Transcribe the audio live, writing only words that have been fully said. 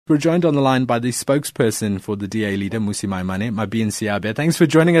We're joined on the line by the spokesperson for the DA, Leader Mmusi Maimane, Mabine Seabe. Thanks for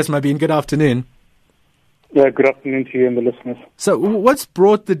joining us, Mabine. Good afternoon. Yeah, good afternoon to you and the listeners. So what's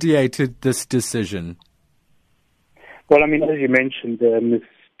brought the DA to this decision? Well, as you mentioned, Ms.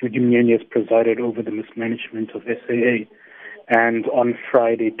 Dudu Myeni has presided over the mismanagement of SAA. And on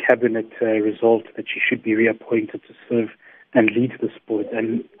Friday, Cabinet resolved that she should be reappointed to serve and lead this board.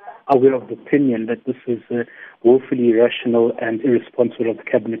 And we're of the opinion that this is woefully irrational and irresponsible of the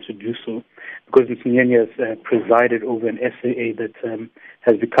Cabinet to do so, because Ms. Myeni has presided over an SAA that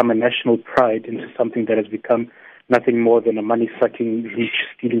has become a national pride into something that has become nothing more than a money-sucking leech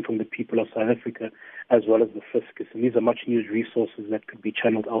stealing from the people of South Africa, as well as the fiscus. And these are much-needed resources that could be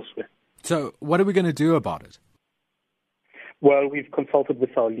channeled elsewhere. So what are we going to do about it? Well, we've consulted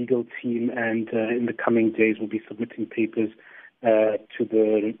with our legal team, and in the coming days we'll be submitting papers to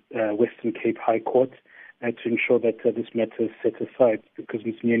the Western Cape High Court to ensure that this matter is set aside, because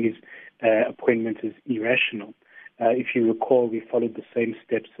Ms. Myeni's appointment is irrational. If you recall, we followed the same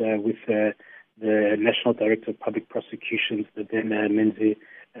steps with the National Director of Public Prosecutions, the then Mabine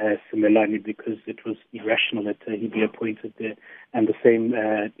Seabe, because it was irrational that he be appointed there, and the same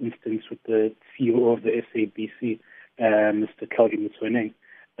instance with the CEO of the SABC, Mr. Mutsuene.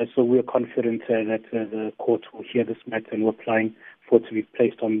 So we are confident that the court will hear this matter, and we're applying for it to be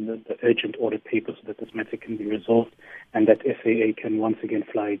placed on the urgent order paper so that this matter can be resolved and that SAA can once again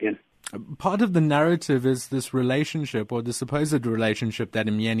fly again. Part of the narrative is this relationship, or the supposed relationship, that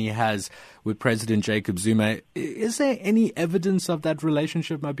Myeni has with President Jacob Zuma. Is there any evidence of that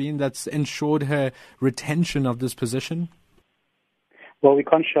relationship, Mabine, that's ensured her retention of this position? Well, we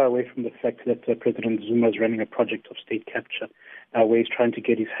can't shy away from the fact that President Zuma is running a project of state capture, where he's trying to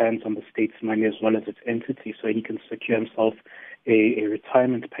get his hands on the state's money as well as its entity so he can secure himself a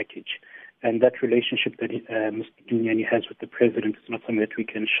retirement package. And that relationship that Mr. Myeni has with the president is not something that we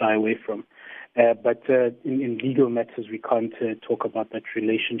can shy away from. But in legal matters, we can't talk about that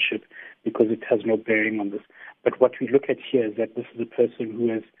relationship because it has no bearing on this. But what we look at here is that this is a person who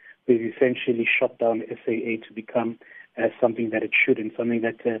has essentially shot down SAA to become something that it shouldn't, something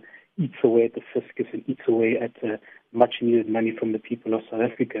that eats away at the fiscus and eats away at much-needed money from the people of South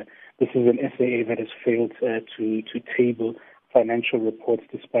Africa. This is an SAA that has failed to table financial reports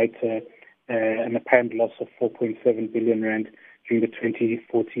despite an apparent loss of 4.7 billion rand during the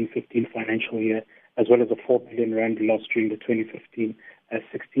 2014-15 financial year, as well as a 4 billion rand loss during the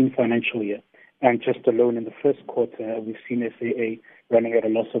 2015-16 financial year. And just alone in the first quarter, we've seen SAA running at a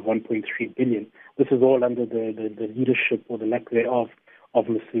loss of 1.3 billion. This is all under the leadership or the lack thereof of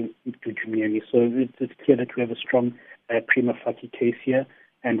Mr. Dudu Myeni. So it's clear that we have a strong prima facie case here,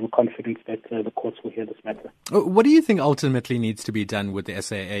 and we're confident that the courts will hear this matter. What do you think ultimately needs to be done with the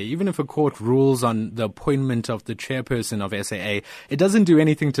SAA? Even if a court rules on the appointment of the chairperson of SAA, it doesn't do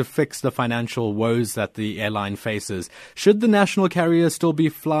anything to fix the financial woes that the airline faces. Should the national carrier still be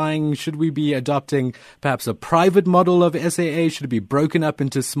flying? Should we be adopting perhaps a private model of SAA? Should it be broken up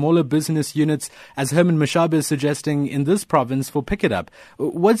into smaller business units, as Herman Mashaba is suggesting in this province for Pick It Up?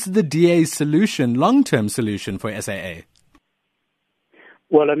 What's the DA's solution, long-term solution for SAA?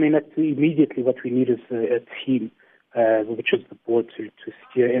 Well, immediately what we need is a team, which is the board, to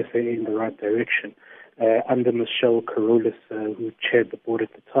steer SAA in the right direction. Under Michelle Carolus, who chaired the board at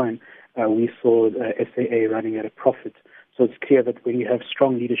the time, we saw SAA running at a profit. So it's clear that when you have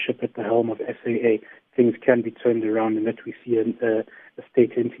strong leadership at the helm of SAA, things can be turned around, and that we see a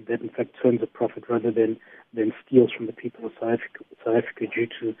state entity that in fact turns a profit rather than steals from the people of South Africa due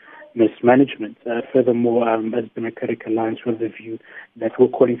to mismanagement. Furthermore, as Democratic Alliance, we have the view that we're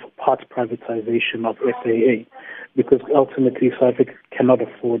calling for part privatization of SAA, because ultimately South Africa cannot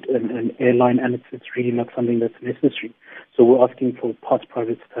afford an airline, and it's really not something that's necessary. So we're asking for part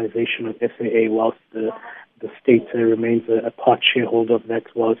privatization of SAA whilst the state remains a part shareholder of that,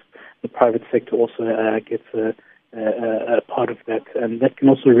 whilst the private sector also gets a part of that. And that can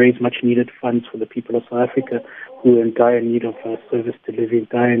also raise much-needed funds for the people of South Africa who are in dire need of service delivery, in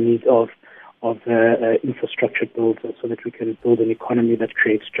dire need of infrastructure builds, so that we can build an economy that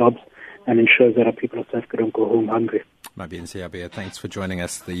creates jobs and ensures that our people of South Africa don't go home hungry. Mabine Seabe, thanks for joining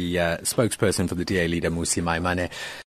us, the spokesperson for the DA, Leader Mmusi Maimane.